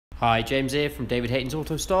Hi, James here from David Hayton's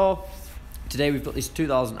Auto Store. Today we've got this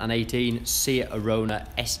 2018 Seat Arona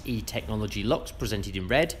SE Technology Lux presented in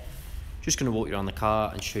red. Just going to walk you around the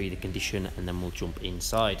car and show you the condition, and then we'll jump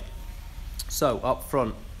inside. So up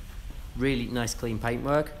front, really nice clean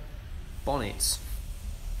paintwork. Bonnets,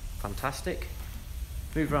 fantastic.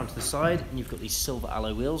 Move around to the side and you've got these silver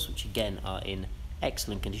alloy wheels, which again are in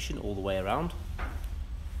excellent condition all the way around.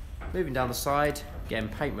 Moving down the side, again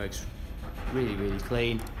paintwork's really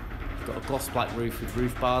clean. Got a gloss black roof with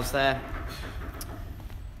roof bars there.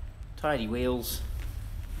 Tidy wheels.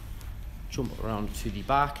 Jump around to the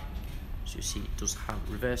back. So you see it does have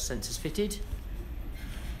reverse sensors fitted.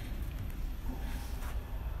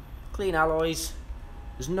 Clean alloys.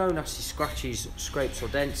 There's no nasty scratches, scrapes or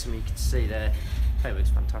dents. I mean, you can see there, paintwork's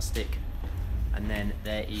fantastic. And then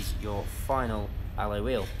there is your final alloy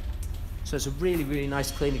wheel. So it's a really nice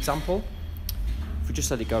clean example. If we just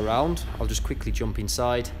let it go around, I'll just quickly jump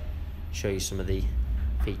inside, show you some of the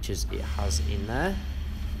features it has in there.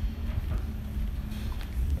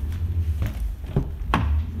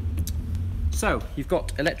 So you've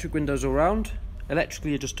got electric windows all around,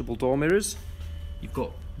 electrically adjustable door mirrors, you've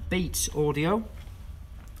got Beats audio,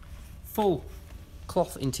 full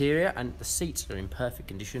cloth interior, and the seats are in perfect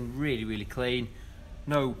condition, really clean,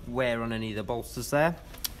 no wear on any of the bolsters there.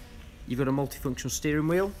 You've got a multifunctional steering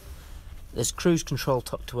wheel. There's cruise control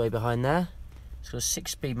tucked away behind there. It's got a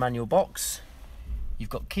 6-speed manual box. You've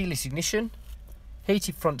got keyless ignition,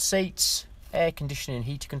 heated front seats, air conditioning,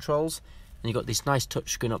 heater controls, and you've got this nice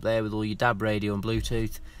touchscreen up there with all your DAB radio and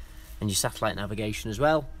Bluetooth and your satellite navigation as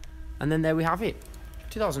well. And then there we have it,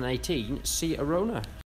 2018 Seat Arona.